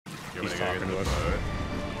He's talking to us.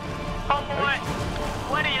 Oh boy,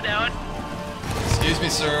 what are you doing? Excuse me,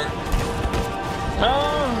 sir.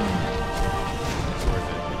 Oh.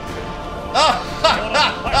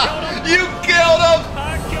 You killed him!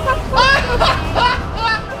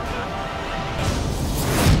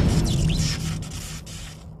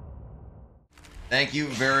 Thank you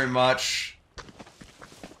very much.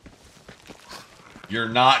 You're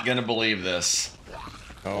not gonna believe this.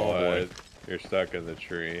 Oh boy. You're stuck in the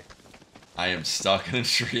tree. I am stuck in a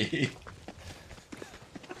tree.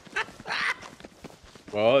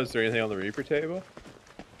 Well, is there anything on the Reaper table?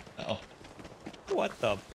 No. What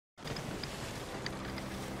the?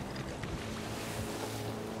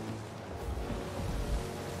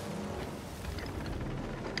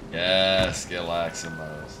 Yes, get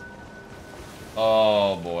Laximos.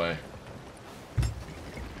 Oh boy.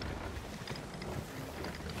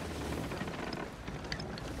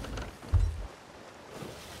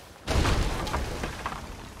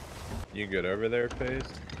 You good over there,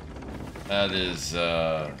 Paste? That is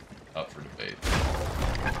up for debate.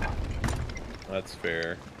 That's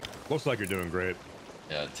fair. Looks like you're doing great.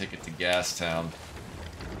 Yeah, ticket to Gastown.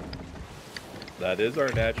 That is our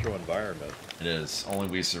natural environment. It is. Only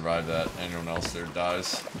we survive that. Anyone else there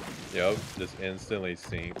dies. Yep, just instantly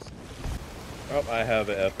sinks. Oh, I have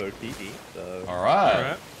a FOTD, so...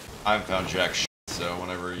 Alright. I haven't found jack shit, so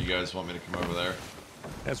whenever you guys want me to come over there.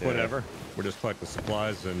 That's whatever. We're just collecting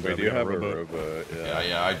supplies and we do have a rowboat.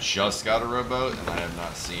 Yeah, I just got a rowboat and I have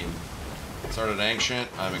not seen... Started Ancient,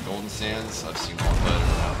 I'm at Golden Sands, I've seen one boat in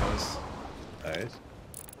an outpost. Nice.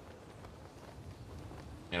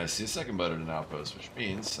 And I see a second boat at an outpost, which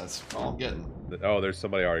means that's all I'm getting. Oh, there's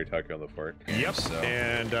somebody already tucking on the fort. Yep, so.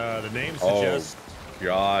 And the name suggests... Oh,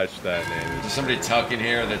 gosh, that name is... There's somebody tucking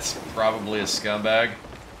here that's probably a scumbag.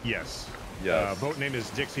 Yes. Yes. Boat name is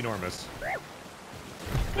Dixie Enormous.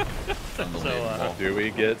 Unbelievable. Do we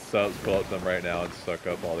get subs, pull up them right now and suck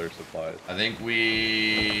up all their supplies? I think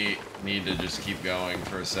we need to just keep going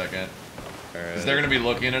for a second. Because Right. they're going to be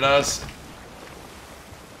looking at us.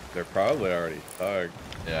 They're probably already tugged.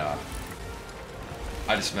 Yeah.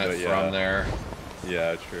 I just meant But from there.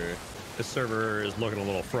 Yeah, true. This server is looking a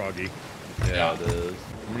little froggy. Yeah, it is.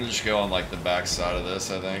 I'm going to just go on like the back side of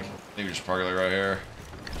this, I think. I think we just park it right here.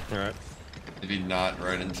 Alright. Maybe not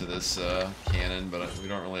right into this cannon, but we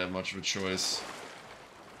don't really have much of a choice.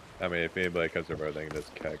 I mean, if anybody comes over, they can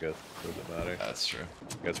just keg us. Doesn't matter. That's true.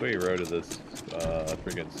 Guess we rode to this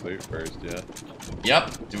freaking sloop first, yeah?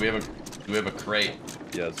 Yep. Do we have a crate?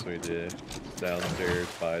 Yes, we do. Downstairs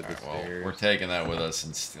by the stairs. We're taking that with us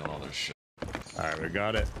and stealing all their shit. Alright, we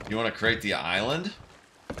got it. You want to crate the island?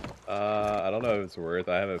 I don't know if it's worth.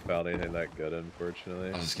 I haven't found anything that good, unfortunately.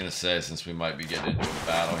 I was just gonna say, since we might be getting into a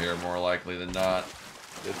battle here, more likely than not.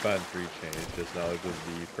 Did find 3 chains, just now it's just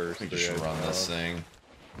the first We 3 should run this thing.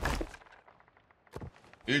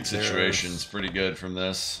 Food situation's pretty good from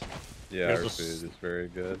this. Yeah, our food is very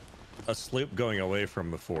good. A sloop going away from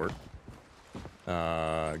the fort.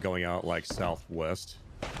 Going out like southwest.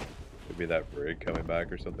 Could be that brig coming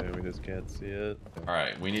back or something, we just can't see it.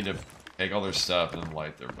 Alright, we need to take all their stuff and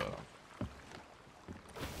light their boat.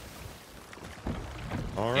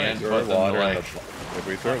 Alright. And put them like... If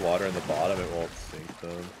we throw water in the bottom, it won't sink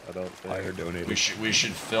them, I don't think. Fire donated. We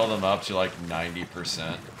should fill them up to like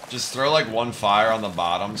 90%. Just throw like one fire on the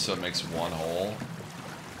bottom so it makes one hole.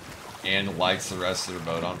 And lights the rest of their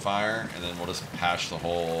boat on fire, and then we'll just patch the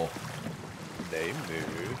hole. They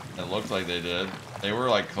moved. It looked like they did. They were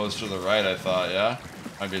like close to the right, I thought, yeah?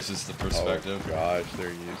 I guess it's the perspective. Oh gosh,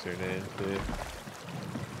 their username, dude.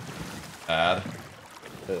 Bad.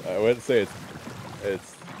 I wouldn't say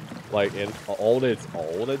it's like old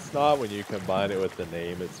it's not. When you combine it with the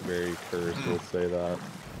name, it's very cursed, we'll say that.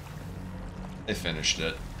 They finished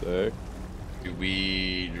it. Sick. Do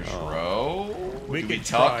we just row? We Do could we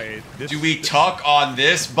tuck? try this. Do we tuck on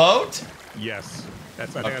this boat? Yes. I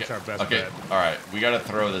think that's our best bet. Alright, we gotta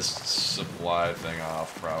throw this supply thing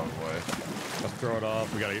off, probably. Let's throw it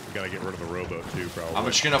off. We gotta get rid of the rowboat too, probably. I'm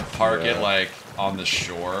just gonna park it like on the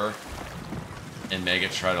shore and make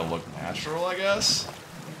it try to look natural, I guess.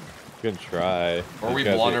 You can try. Or we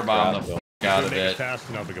blunderbomb the f out of it. Fast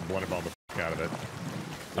enough we can blunderbomb the f out of it.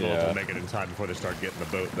 I don't know if we'll make it in time before they start getting the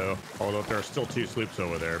boat, though. Although if there are still 2 sloops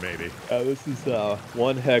over there, maybe. This is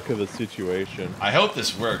one heck of a situation. I hope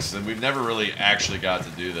this works, and we've never really actually got to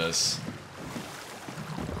do this.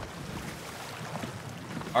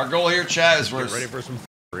 Our goal here, chat, is we're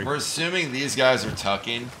assuming these guys are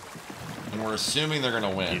tucking, and we're assuming they're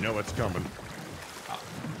gonna win. You know what's coming.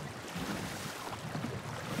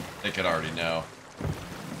 They could already know.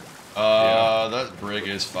 That brig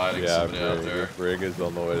is fighting somebody out there. Brig is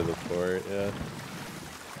on the way to the port, yeah.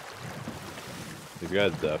 These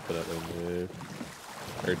guys definitely moved.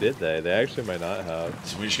 Or did they? They actually might not have.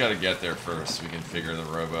 So we just gotta get there first. We can figure the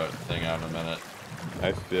rowboat thing out in a minute.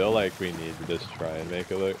 I feel like we need to just try and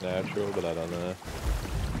make it look natural, but I don't know.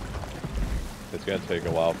 It's gonna take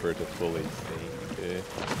a while for it to fully sink, too,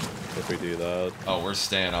 if we do that. Oh, we're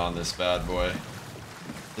staying on this bad boy.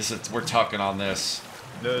 We're tucking on this.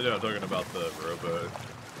 No, I'm talking about the rowboat.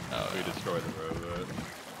 Oh, we yeah. destroyed the rowboat.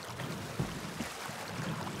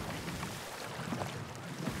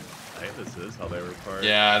 I think this is how they were parked.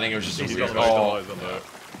 Yeah, I think it was just a weird call.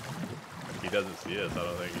 He doesn't see us. I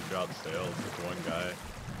don't think he dropped sails. Just one guy.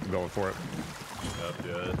 I'm going for it. Yep,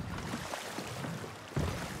 good.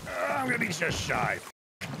 I'm gonna be just shy.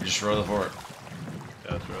 You just row the fort.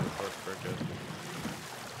 Yeah, let's row the fort frickin'.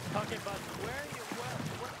 Talking about where are you?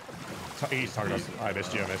 What? He's talking to us. I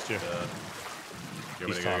missed you. Yeah.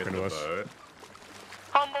 He's talking to us.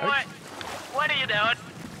 Homeboy, what are you doing? Gotta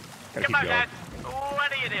Come keep on, going. guys.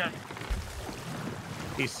 What are you doing?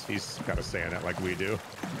 He's kind of saying that like we do.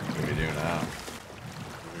 What do we do now?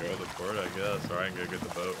 We go to the port, I guess, or I can go get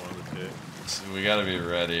the boat, one of the two. So we gotta be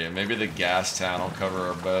ready. Maybe the gas town will cover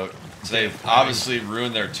our boat. So they've obviously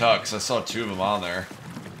ruined their tucks. I saw 2 of them on there.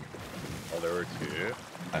 Oh, there were 2?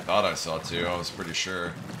 I thought I saw 2. I was pretty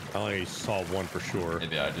sure. I only saw one for sure.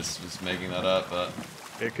 Maybe I just was making that up, but...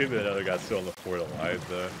 It could be another guy still on the fort alive,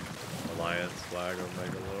 though. Alliance flag on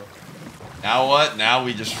Megalo. Now what? Now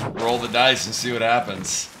we just roll the dice and see what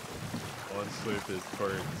happens. One sloop is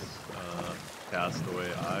towards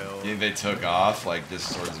Castaway Isle. You think they took off, like,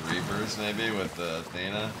 just towards Reapers, maybe, with the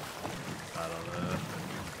Athena? I don't know.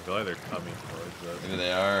 I feel like they're coming towards us. Maybe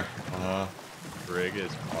they are. Brig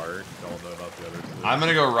is parked. Don't know about the other sloop. I'm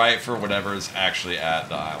gonna go right for whatever is actually at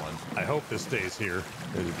the island. I hope this stays here.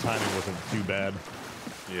 The timing wasn't too bad.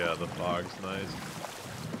 Yeah, the fog's nice.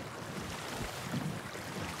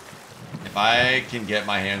 If I can get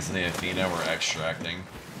my hands on the Athena, we're extracting.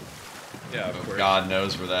 Yeah, of But course. God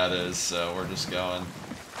knows where that is, so we're just going.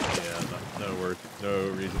 Yeah, no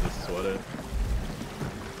reason to sweat it.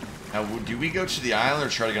 Now, do we go to the island or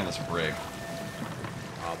try to get on this brig?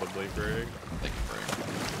 Probably Brig. I think brig.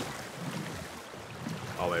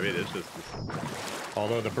 Oh, maybe it is just this.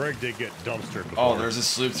 Although the brig did get dumpstered before. Oh, there's a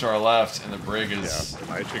sloop to our left, and the brig is...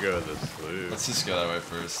 Yeah, I should go to the sloop. Let's just go that way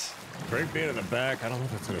first. Brig being in the back, I don't know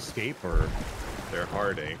if it's an escape or... They're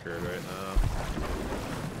hard anchored right now.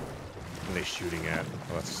 What are they shooting at?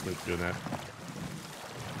 Oh, that's a sloop doing that.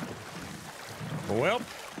 Well,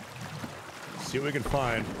 see what we can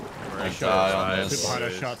find. We're gonna die on this. Behind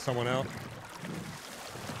us shot someone out.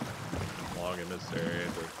 Long in this area,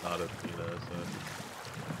 but not Athena, so...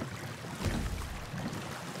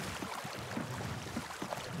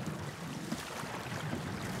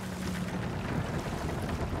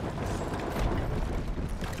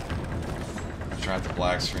 Try out the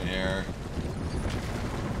black screen here.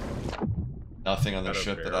 Nothing on the Got a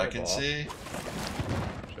ship that I can barrel see.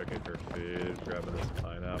 Checking for food, grabbing this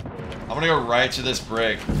pineapple. I'm gonna go right to this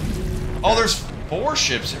brig. Oh, there's 4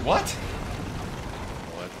 ships. What?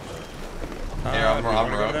 What the... Here, I'm do we wanna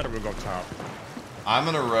go row. that or we'll go top? I'm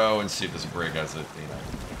gonna row and see if this brig has it.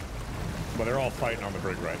 But they're all fighting on the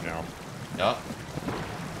brig right now. Yep.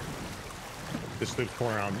 This sloop's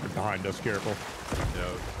pouring around behind us, careful. Yo.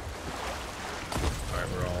 Alright,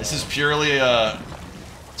 we're all... This is purely a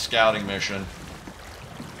scouting mission.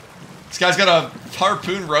 This guy's got a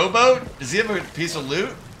harpoon rowboat? Does he have a piece of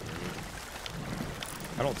loot?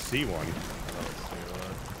 I don't see one.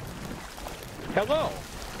 Hello!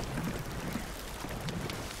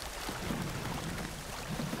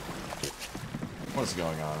 What's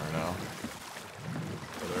going on right now?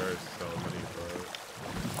 Oh, there are so many boats.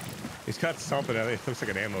 He's got something. It looks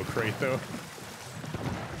like an ammo crate, though.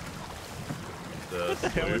 The the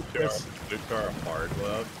hell is this? Sloop are hard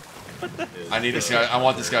glove. I need this guy. I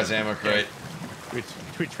want this guy's ammo crate.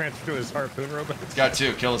 We transfer to his harpoon robot. It's got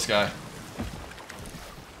 2. Kill this guy.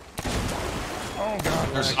 Oh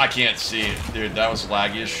god. I can't see it, dude. That was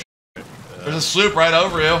laggy as shit. There's a sloop right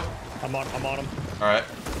over you. I'm on him. All right.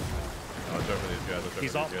 Watch over these guys.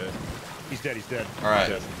 He's off. He's dead. All right.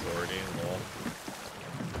 Justin's already in the wall.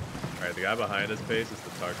 Alright, the guy behind us pace is the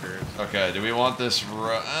Tuckers. Okay. Do we want this?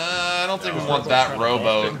 I don't think we No, want that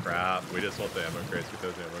rowboat's rowboat. Crap. We just want the ammo crates. Get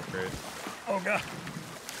those ammo crates. Oh god.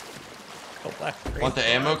 Oh, black crate. Want the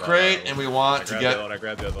ammo crate, and we want to get. I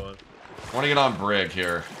grabbed the other one. I want to get on brig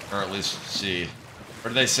here, or at least see. Where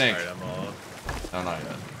do they sink? Alright, I'm on. No, not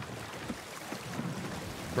yet.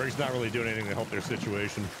 Brig's not really doing anything to help their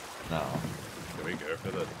situation. No. Can we go for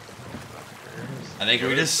the I think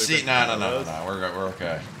we just see. No. We're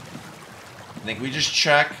okay. I think we just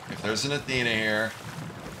check if there's an Athena here.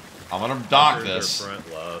 I'm gonna dock this.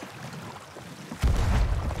 Front left.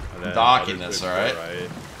 I'm docking this, alright? Right.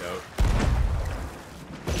 Yep.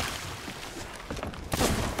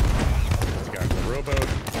 This guy's in the rowboat.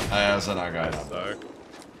 That's not guy. How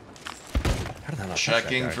did I not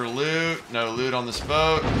Checking touch that for guy? loot. No loot on this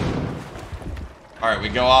boat. Alright, we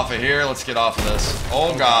go off of here. Let's get off of this.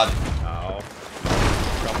 Oh god. Ow.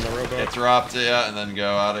 Dropping the rowboat. Get dropped, yeah, and then go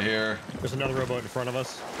out of here. There's another rowboat in front of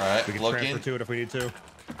us. Alright, We can looking. transfer to it if we need to.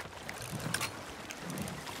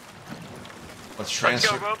 Let's Let's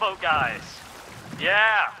transfer. go, rowboat guys.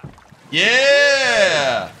 Yeah.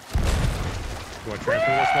 Yeah! You want to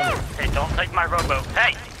transfer this one? Hey, don't take my rowboat.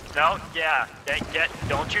 Hey. No. Yeah.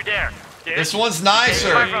 Don't you dare. Dude. This one's nicer.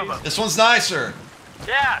 Take my rowboat. This one's nicer.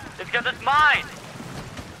 Yeah. It's because it's mine.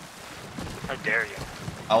 How dare you?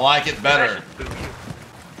 I like it Maybe I better. should boo you.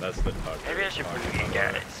 That's the tuck. Maybe I should boo you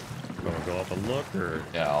guys. You want to go up and look, or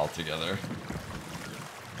Yeah, all together.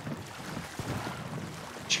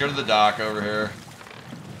 Let's go to the dock over here.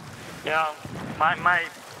 You know, my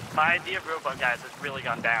idea of rowboat guys has really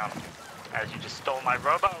gone down, as you just stole my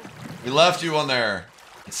rowboat. We left you on there.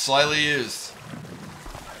 It's slightly used.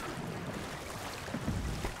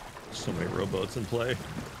 so many rowboats in play?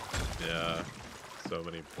 Yeah. So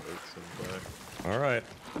many boats in play. All right.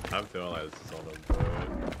 I'm feeling like this is on a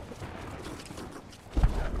boat.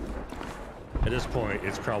 At this point,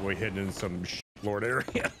 it's probably hidden in some lord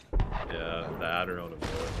area. Yeah, that or on a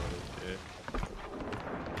boat. Honestly.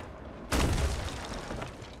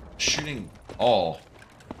 Shooting all.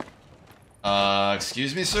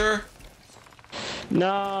 Excuse me, sir?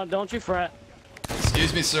 No, don't you fret.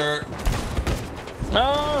 Excuse me, sir.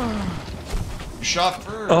 No. You shot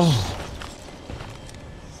first. Oh.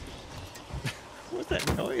 What's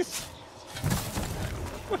that noise?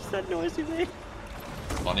 What's that noise you made?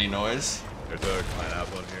 Funny noise. There's a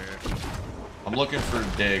pineapple in here. I'm looking for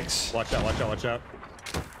digs. Watch out, watch out, watch out.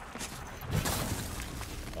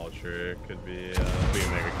 Ultra could be. Be a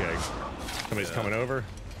mega keg. Somebody's coming over.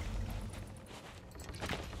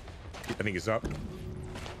 I think he's up.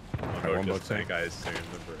 One boat just sank. think I assume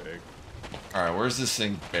the brig. Alright, where's this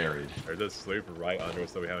thing buried? There's a sloop right under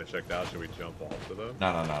us that we haven't checked out. Should we jump off of them? No.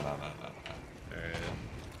 And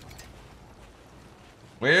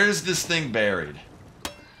Where's this thing buried?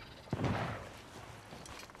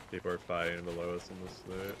 people are fighting below us in the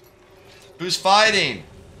sloop. Who's fighting?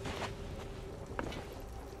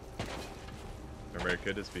 Remember, it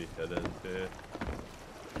could just be hidden too.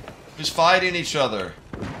 Who's fighting each other?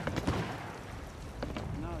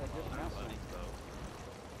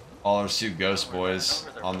 Oh, there's two ghost boys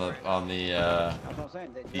on the PA.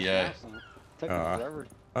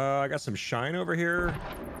 I got some shine over here.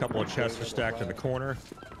 A couple of chests are stacked in the corner.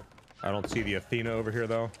 I don't see the Athena over here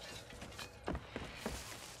though.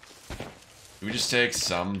 Do we just take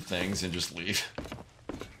some things and just leave?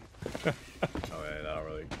 Oh man, I don't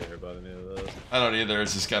really care about any of this. I don't either.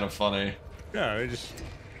 It's just kind of funny. Yeah,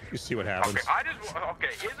 you see what happens. Okay,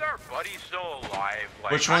 is our buddy still alive?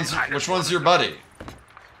 Like, Which one's your buddy?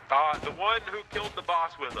 The one who killed the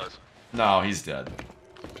boss with us. No, he's dead.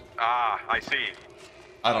 Ah, I see.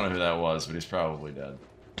 I don't know who that was, but he's probably dead.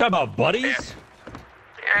 Talk about buddies?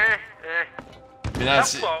 I mean,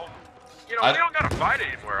 that's. Hello. You know, I- we don't gotta fight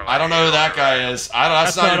anymore. I don't know who that guy is.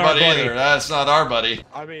 That's not your not our buddy buddy. either. That's not our buddy.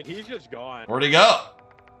 I mean, he's just gone. Where'd he go?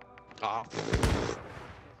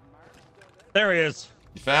 There he is.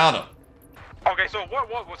 You found him. Okay, so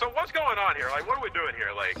what's going on here? Like, what are we doing here?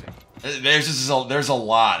 Like, There's a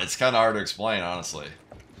lot. It's kind of hard to explain, honestly.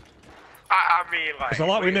 I mean, like. There's a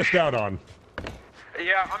lot we missed out on.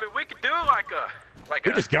 Yeah, I mean, we could do like a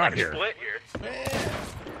We just got here. split here.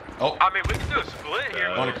 Oh, I mean, we could do a split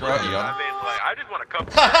here. Wanna cry? You got I it? mean, like, I just want to come.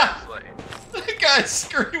 Like, that guy's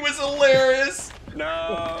scream was hilarious.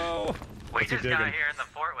 No. We What's he just got digging? here and the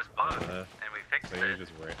fort was bugged, and we I fixed think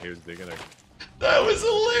it. he was digging a. That was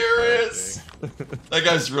hilarious. That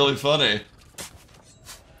guy's really funny.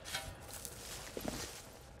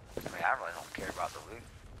 I mean, I really don't care about the loot.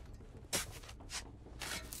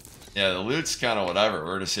 Yeah, the loot's kind of whatever.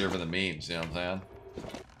 We're just here for the memes, you know what I'm saying?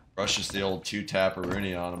 Rush just the old two-tapper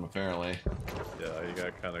Rooney on him, apparently. Yeah, you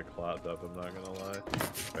got kind of clogged up. I'm not gonna lie.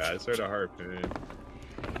 Yeah, I just heard a harpoon.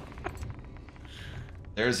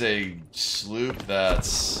 There's a sloop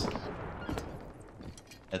that's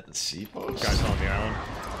at the sea post. Guys on the island.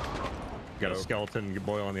 Got a skeleton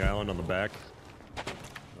boy on the island on the back. Oh,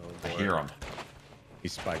 I boy. hear him.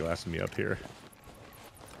 He's spyglassing me up here.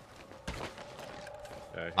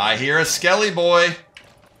 Yeah, I hear a skelly boy.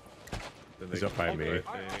 He's up by me.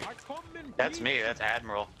 That's me. That's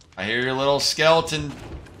Admiral. I hear your little skeleton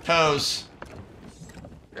toes.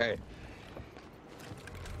 Hey.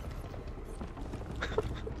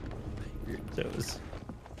 Toes.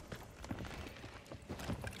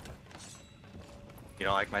 You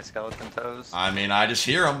don't like my skeleton toes? I mean, I just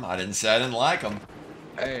hear them. I didn't say I didn't like them.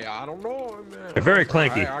 Hey, I don't know, man. They're very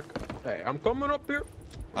clanky. Hey, I'm coming up here.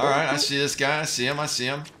 All right, I see this guy. I see him. I see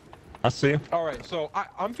him. I see him. All right, so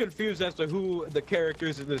I'm confused as to who the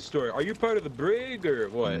characters in this story. Are you part of the brig or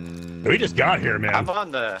what? We just got here, man. I'm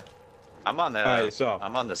on the Alright, so.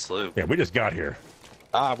 I'm on the sloop. Yeah, we just got here.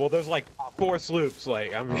 Ah, well, there's like 4 sloops.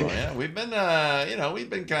 Like, I'm. Oh yeah, we've been, you know, we've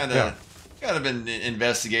been kind of been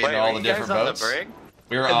investigating Wait, all are the you different guys on boats. the brig?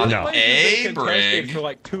 We were on No. a brig, for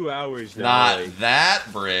like 2 hours now. not like. that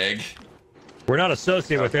brig. We're not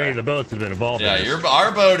associated with any of the boats that have been involved Yeah, in this.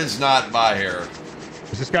 our boat is not by here.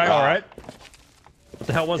 Is this guy all right? What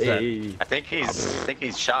the hell was that? Hey. I think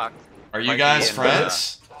he's shocked. Are you Might be guys in,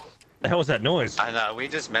 friends? The hell was that noise? I know. We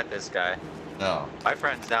just met this guy. No. My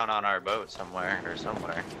friend's down on our boat somewhere.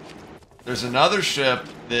 There's another ship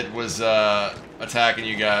that was attacking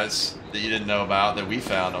you guys that you didn't know about that we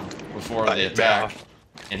found him before the attack.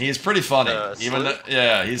 And he's pretty funny. Even though,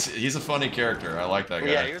 yeah, he's a funny character. I like that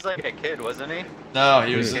guy. Yeah, he was like a kid, wasn't he? No,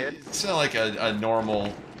 he was kid? he's like a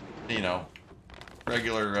normal, you know,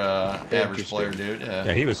 regular average player dude. Yeah,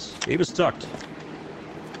 Yeah. he was sucked.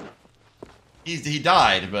 He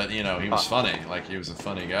died, but you know, he was funny. Like he was a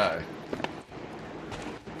funny guy.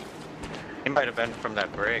 He might have been from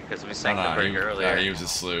that brig because we sank the brig earlier. He was a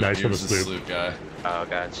sloop. Nice he little was a sloop. sloop guy. Oh,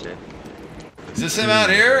 gotcha. Is this him out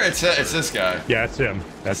here? It's this guy. Yeah, it's him.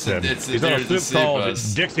 That's him. It's the He's on a dude that sloop called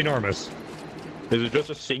us. Dixie Enormous. Is it just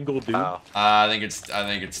a single dude? Oh. I think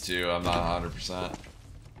it's 2. I'm not 100%.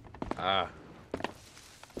 Ah.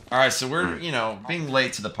 All right, so we're being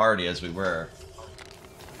late to the party as we were.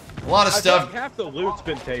 A lot of stuff. Half the loot's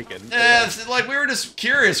been taken. Yeah, it's like we were just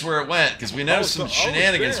curious where it went because we know some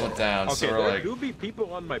shenanigans went down. Okay, So we're there like, do be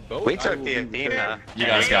people on my boat. We took the Athena. you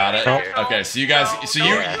guys got it. Oh. Okay, so you guys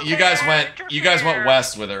went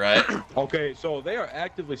west with it, right? Okay, so they are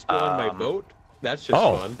actively stealing my boat. That's just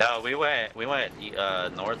fun. No, we went north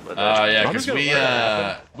with it. Oh yeah, I'm because just gonna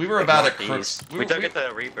let it we were about at Northeast. Crooks. We took it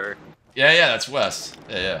to Reaper. Yeah, that's west.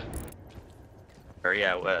 Yeah. Or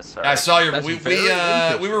yeah, west. Sorry. I saw your. That's We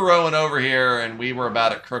very were rowing over here, and we were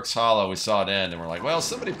about at Crooks Hollow. We saw it end, and we're like, well,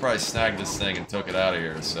 somebody probably snagged this thing and took it out of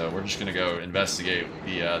here. So we're just gonna go investigate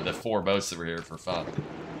the 4 boats that were here for fun.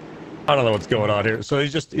 I don't know what's going on here. So they're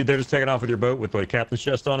just taking off with your boat with the captain's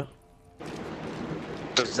chest on it?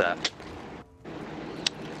 Who's that?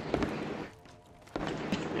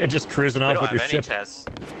 Yeah, just cruising We off don't with have your any ship. chests.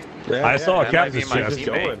 I saw a that might be captain's my chest.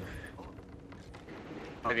 teammate.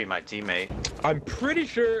 Maybe my teammate. I'm pretty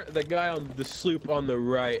sure the guy on the sloop on the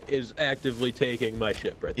right is actively taking my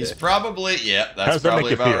ship right there. He's probably How that's does that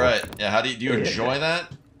probably make you about feel? right. Yeah, how do you enjoy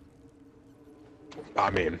that? I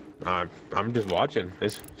mean, I'm just watching.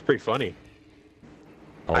 It's pretty funny.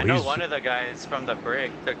 Oh, I know he's- one of the guys from the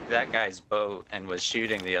brig took that guy's boat and was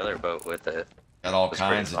shooting the other boat with it. Got all That's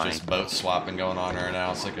kinds of pretty just funny. boat swapping going on right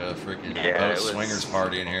now. It's like a freaking Yeah, boat it was- swingers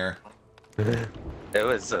party in here. It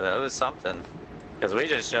was something. Because we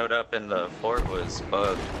just showed up and the fort was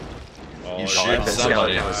bugged. You The shoot somebody.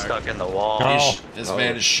 skeleton was stuck in the wall. Oh. This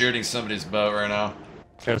man is shooting somebody's boat right now.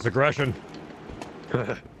 It's aggression.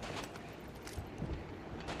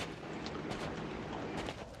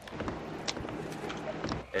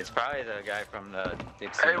 It's probably the guy from the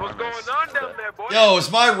Dixie. Hey, what's going on down there, boy? Yo, is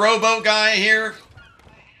my rowboat guy here?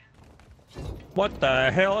 What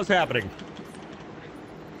the hell is happening?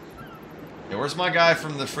 Yeah, where's my guy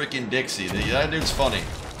from the freaking Dixie? That dude's funny.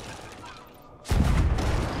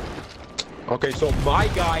 Okay, so my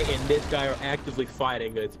guy and this guy are actively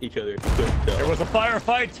fighting against each other. There was a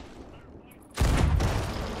firefight.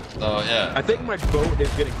 Oh yeah. I think my boat is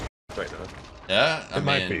getting right now. Yeah, I It mean,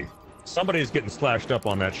 might be. Somebody's getting slashed up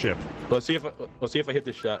on that ship. Let's see if I hit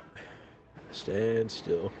this shot. Stand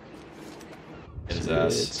still. hit his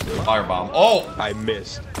ass. Firebomb. Oh! I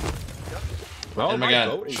missed. Well, Shoot him my again.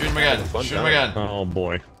 boat is Shoot him having again. a fun Shoot him time. again. Oh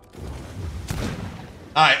boy.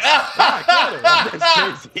 Alright. I got him.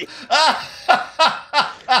 That's crazy.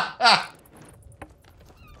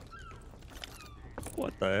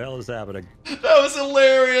 What the hell is happening? That was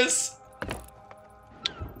hilarious.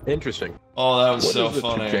 Interesting. Oh, that was What so is the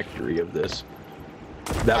funny. trajectory of this?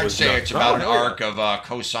 That I'd was say nuts. it's about an Oh, yeah. arc of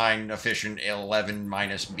cosine efficient 11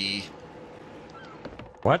 minus b.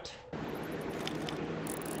 What?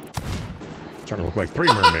 Trying to look like 3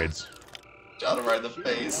 mermaids. Trying to ride the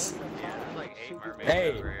face. Like 8 mermaids Hey,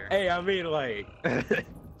 over here. hey, I mean like.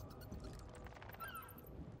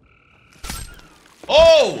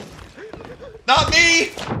 Oh! Not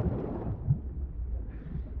me!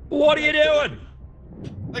 What are you doing?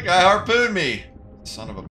 That guy harpooned me. Son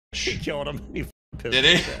of a He bitch. killed him. He pissed Did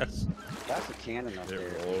he? his ass. That's a cannon up there.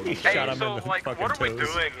 He Hey, shot him so in the like, fucking what are we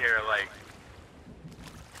toes. doing here? Like,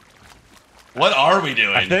 What are we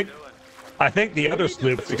doing? I think the other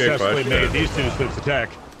sloop That's a good successfully question. made these two sloops attack.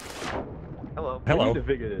 Hello. We Hello. need to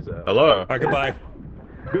figure this out. Hello. All right, goodbye.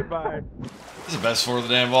 Goodbye. This is the best 4th of the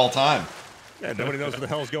day of all time. Yeah, nobody knows what the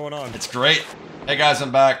hell's going on. It's great. Hey guys,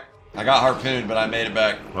 I'm back. I got harpooned, but I made it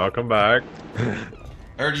back. Welcome back. I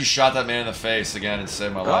heard you shot that man in the face again and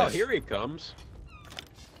saved my Oh, life. here he comes.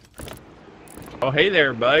 Oh, hey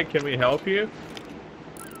there, bud. Can we help you?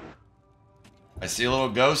 I see a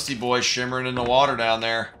little ghosty boy shimmering in the water down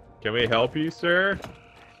there. Can we help you, sir?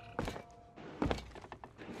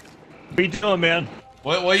 What you doing, man?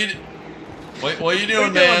 What you doing, you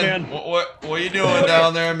doing, man? man? What you doing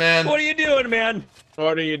down there, man? What are you doing, man?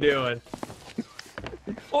 What are you doing?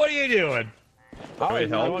 What are you doing? Oh, we he's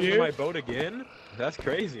help going you? to my boat again? That's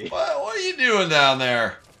crazy. What are you doing down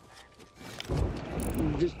there?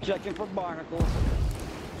 Just checking for barnacles.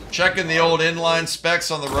 Checking the old inline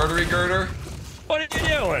specs on the rotary girder? What are you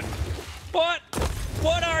doing? What?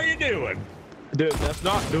 What are you doing? Dude, that's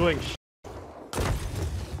not doing sh.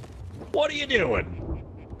 What are you doing?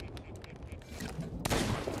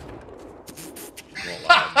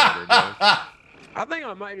 I think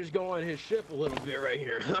I might just go on his ship a little bit right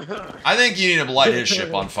here. I think you need to light his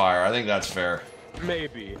ship on fire. I think that's fair.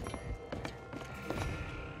 Maybe.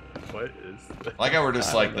 What is that? Like how we're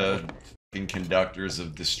just like the fucking conductors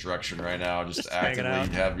of destruction right now, just hanging actively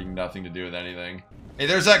out. having nothing to do with anything. Hey,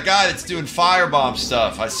 there's that guy that's doing firebomb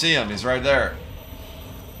stuff. I see him. He's right there.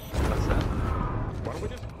 Why don't we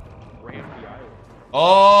just ram the island?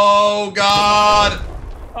 Oh, God!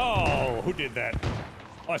 Oh, who did that?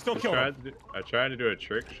 Oh, I still killed him. I tried to do a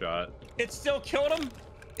trick shot. It still killed him?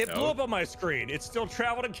 It blew No. up on my screen. It still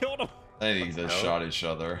traveled and killed him. I think they shot each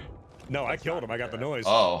other. No, I killed him. I got the noise.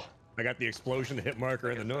 Oh. I got the explosion, the hit marker,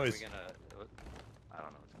 and the noise. I don't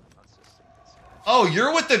know. Let's just see this. Oh,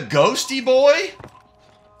 you're with the ghosty boy?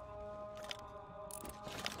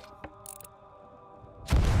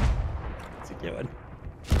 What's he doing?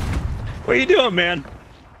 What are you doing, man?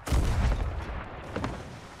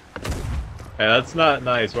 Hey, that's not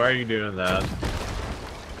nice. Why are you doing that?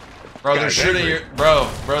 Bro, they're Guy's shooting angry. your...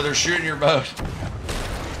 Bro, they're shooting your boat.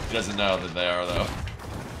 He doesn't know that they are, though.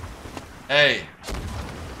 Hey.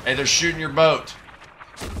 Hey, they're shooting your boat.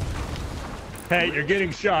 Hey, you're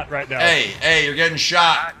getting shot right now. Hey, you're getting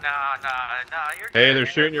shot. nah, you're Hey, good, they're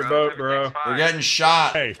shooting your boat, bro. Everything's You're fine. getting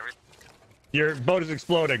shot. Hey, your boat is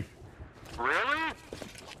exploding. Really?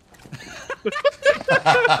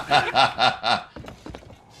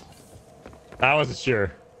 I wasn't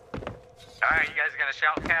sure. Alright, you guys gonna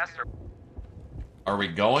shout cast or? Are we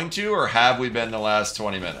going to, or have we been the last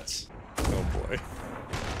 20 minutes? Oh boy.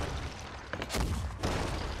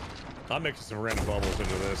 I'm mixing some random bubbles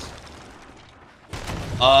into this.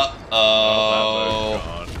 That Uh-oh. boat's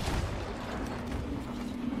gone.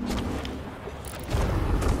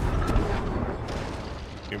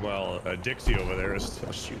 Meanwhile, Dixie over there is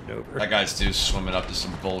still shooting over. That guy's too swimming up to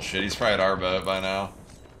some bullshit. He's probably at our boat by now.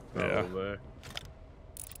 Yeah. Probably.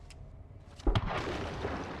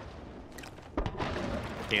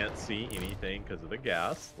 Can't see anything because of the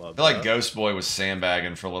gas. Love I feel like that. Ghost Boy was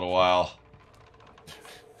sandbagging for a little while.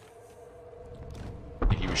 I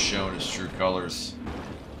think he was showing his true colors.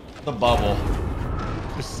 The bubble.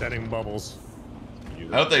 Just setting bubbles.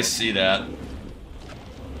 I hope they see that.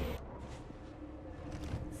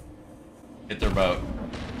 Hit their boat.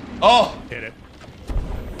 Oh! Hit it.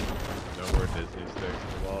 Know where Disney sticks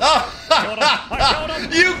the wall. Killed him. I killed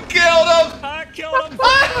him. You killed him! I killed him.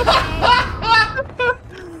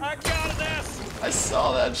 I got his ass. I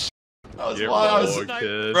saw that shit. I was, Get I was, rolled,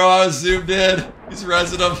 kid. bro, I was zoomed in. He's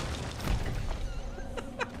resin him.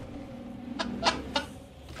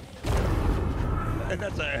 And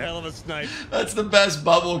that's a hell of a snipe. That's the best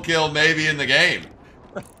bubble kill maybe in the game.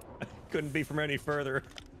 Couldn't be from any further.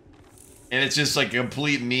 And it's just like a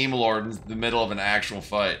complete meme lord in the middle of an actual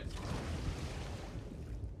fight.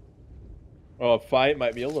 Oh, a fight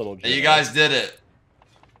might be a little. Hey, you guys did it.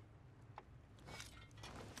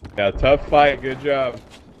 Yeah, tough fight. Good job.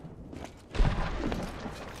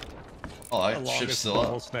 Oh, The that ship's longest still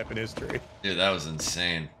bubble up. snipe in history. Dude, that was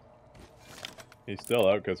insane. He's still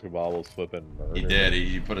out because Kabal's flipping murder. He did.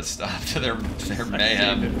 He put a stop to their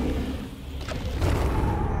mayhem.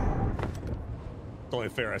 It's only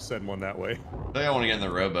fair I send one that way. I think I want to get in the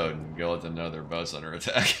rowboat and go let them know their boat's under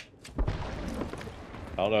attack.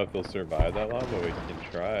 I don't know if they'll survive that long, but we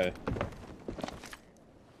can try.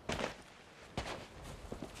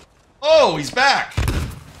 Oh, he's back.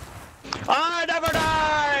 I never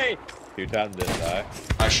die! Two times didn't die.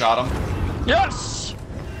 I shot him. Yes!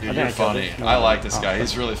 Dude, you're funny. I like this guy.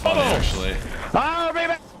 He's really funny, actually. I'll be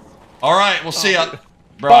back! All right, we'll see ya.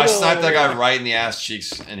 Bro, I sniped that guy right in the ass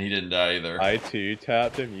cheeks, and he didn't die either. I two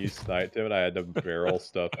tapped him, you sniped him, and I had to barrel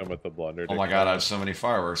stuff him with the blunder. Oh my god, I have so many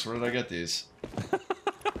fireworks. Where did I get these?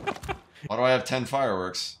 Why do I have 10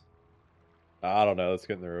 fireworks? I don't know. Let's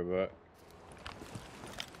get in the robot.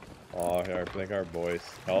 Oh, here, I think our boys.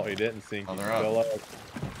 Oh, he didn't sink. Oh, He's they're still up. up.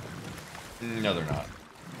 No, they're not.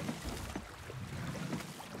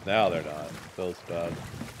 Now they're not. Feels bad.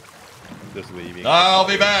 Just leaving. I'll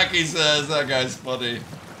be back, he says. That guy's funny.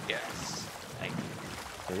 Yes. Thank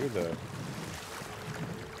you. Who the?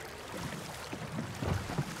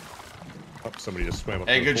 Oh, somebody just swam up.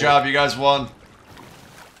 Hey, to the good port. job. You guys won.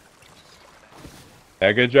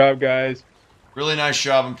 Yeah, good job, guys. Really nice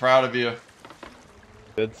job. I'm proud of you.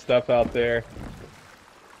 Good stuff out there.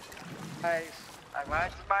 Guys,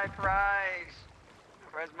 where's my prize?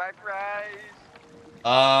 Where's my prize?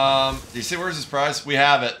 Do you see where's his prize? We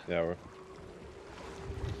have it. Yeah,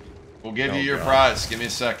 We'll give Oh, you your God. prize. Give me a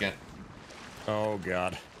second. Oh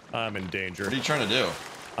god, I'm in danger. What are you trying to do?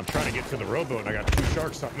 I'm trying to get to the rowboat and I got 2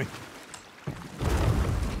 sharks on me.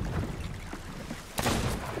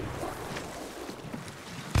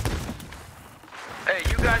 Hey,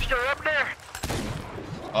 you guys still up there?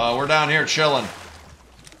 We're down here chilling.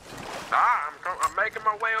 I'm making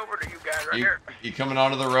my way over to you guys right You, here. you coming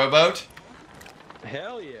onto the rowboat?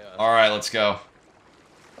 Hell yeah. All right, let's go.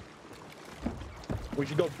 We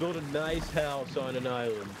should go build a nice house on an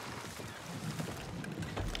island.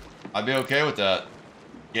 I'd be okay with that.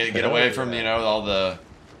 Get Hell away from, yeah. you know, all the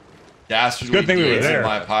dastardly Good thing we were deeds there. of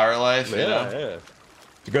my pirate life, you know? Yeah,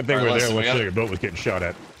 It's a good thing All right, we're listen, there. we Let's gotta- your boat was getting shot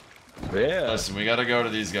at. yeah. Yeah. Listen, we gotta go to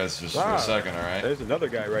these guys just for Ah, a second, all right? There's another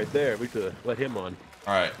guy right there. We could let him on.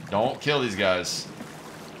 All right, don't kill these guys.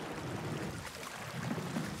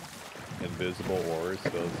 Invisible Wars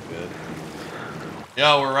feels good.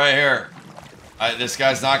 Yo, we're right here. This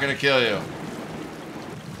guy's not gonna kill you.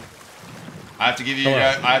 I have to give you your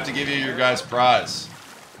Hello. I have to give you your guys' prize.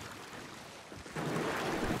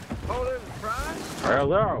 Oh, there's a prize?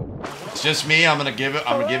 Hello. It's just me. I'm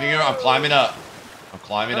giving you. I'm climbing up. I'm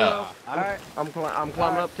climbing up. Alright, I'm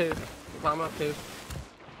climbing up too. Climbing up too.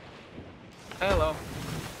 Hello.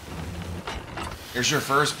 Here's your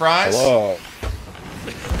first prize. Hello.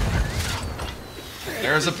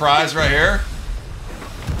 There's a prize right here.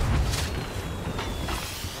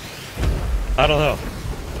 I don't know.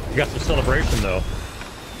 You got some celebration though.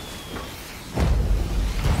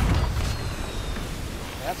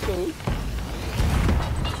 That's cool.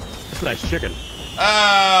 That's a nice chicken.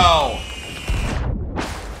 Ow!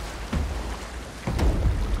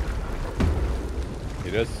 He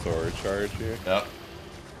does sword charge you. Yep.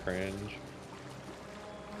 Cringe.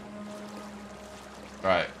 All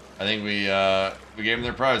right. I think we gave them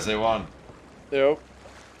their prize. They won. Yep.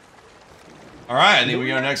 All right. I think Do we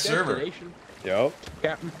go have a next server. destination, Yep.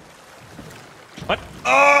 Captain? What?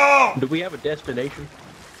 Oh! Do we have a destination?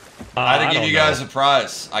 I had to give don't you guys know. a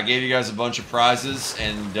prize. I gave you guys a bunch of prizes,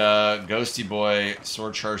 and Ghosty Boy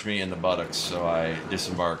sword charged me in the buttocks, so I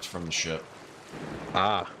disembarked from the ship.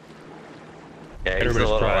 Ah. Yeah, he's Everybody's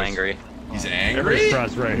a little prize. angry. He's Everybody's angry?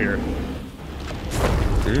 prize right here.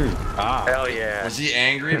 Ah. Hell yeah. Was he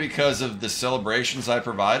angry because of the celebrations I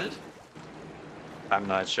provided? I'm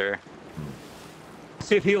not sure.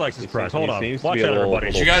 See if he likes his He prize. seems- Hold he on. seems to Watch be a out, little-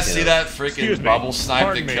 everybody. Did you guys You see know. that freaking Excuse me. bubble snipe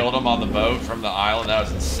Pardon that me. killed him on the boat from the island? That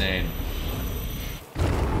was insane.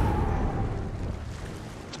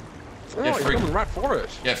 Oh, Yeah, he's freak- coming right for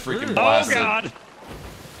us. Yeah, freaking Oh blasted. god!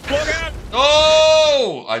 Look out!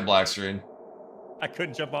 Oh! I black screen. I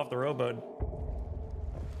couldn't jump off the rowboat.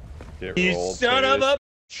 Get You rolled, son of please. a...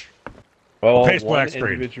 Well, Paste one black screen.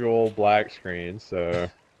 individual black screen, so...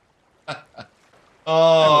 I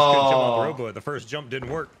almost couldn't jump off the Oh, rowboat. The first jump didn't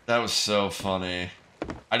work. that was so funny.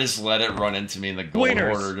 I just let it run into me, and the gold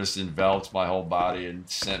Wieners. order just enveloped my whole body and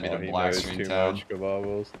sent me Oh, to he black knows screen too town. much,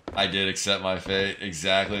 Kabobbles. I did accept my fate.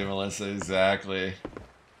 Exactly, Melissa. Exactly.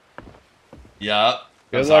 Yup.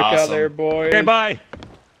 Good That's luck out awesome. there, boys. Okay, bye.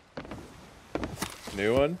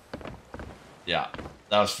 New one? Yeah,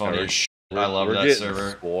 that was funny We're- as shit. I love We're that getting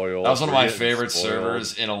server. Spoiled. That was one of We're my getting favorite spoiled.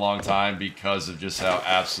 servers in a long time because of just how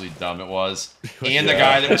absolutely dumb it was. And the Yeah.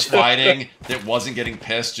 guy that was fighting that wasn't getting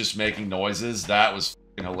pissed, just making noises. That was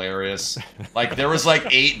fucking hilarious. Like there was like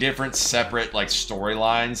 8 different separate like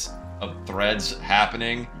storylines of threads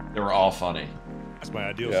happening. They were all funny. That's my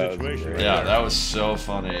ideal Yeah, it was situation. great. right Yeah, there. that was so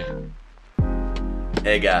funny.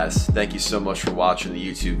 Hey guys, thank you so much for watching the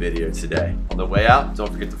YouTube video today. On the way out,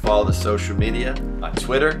 don't forget to follow the social media, my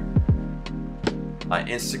Twitter, my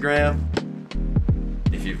Instagram.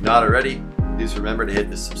 If you've not already, please remember to hit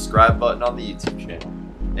the subscribe button on the YouTube channel.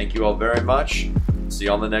 Thank you all very much. See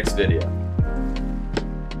you on the next video.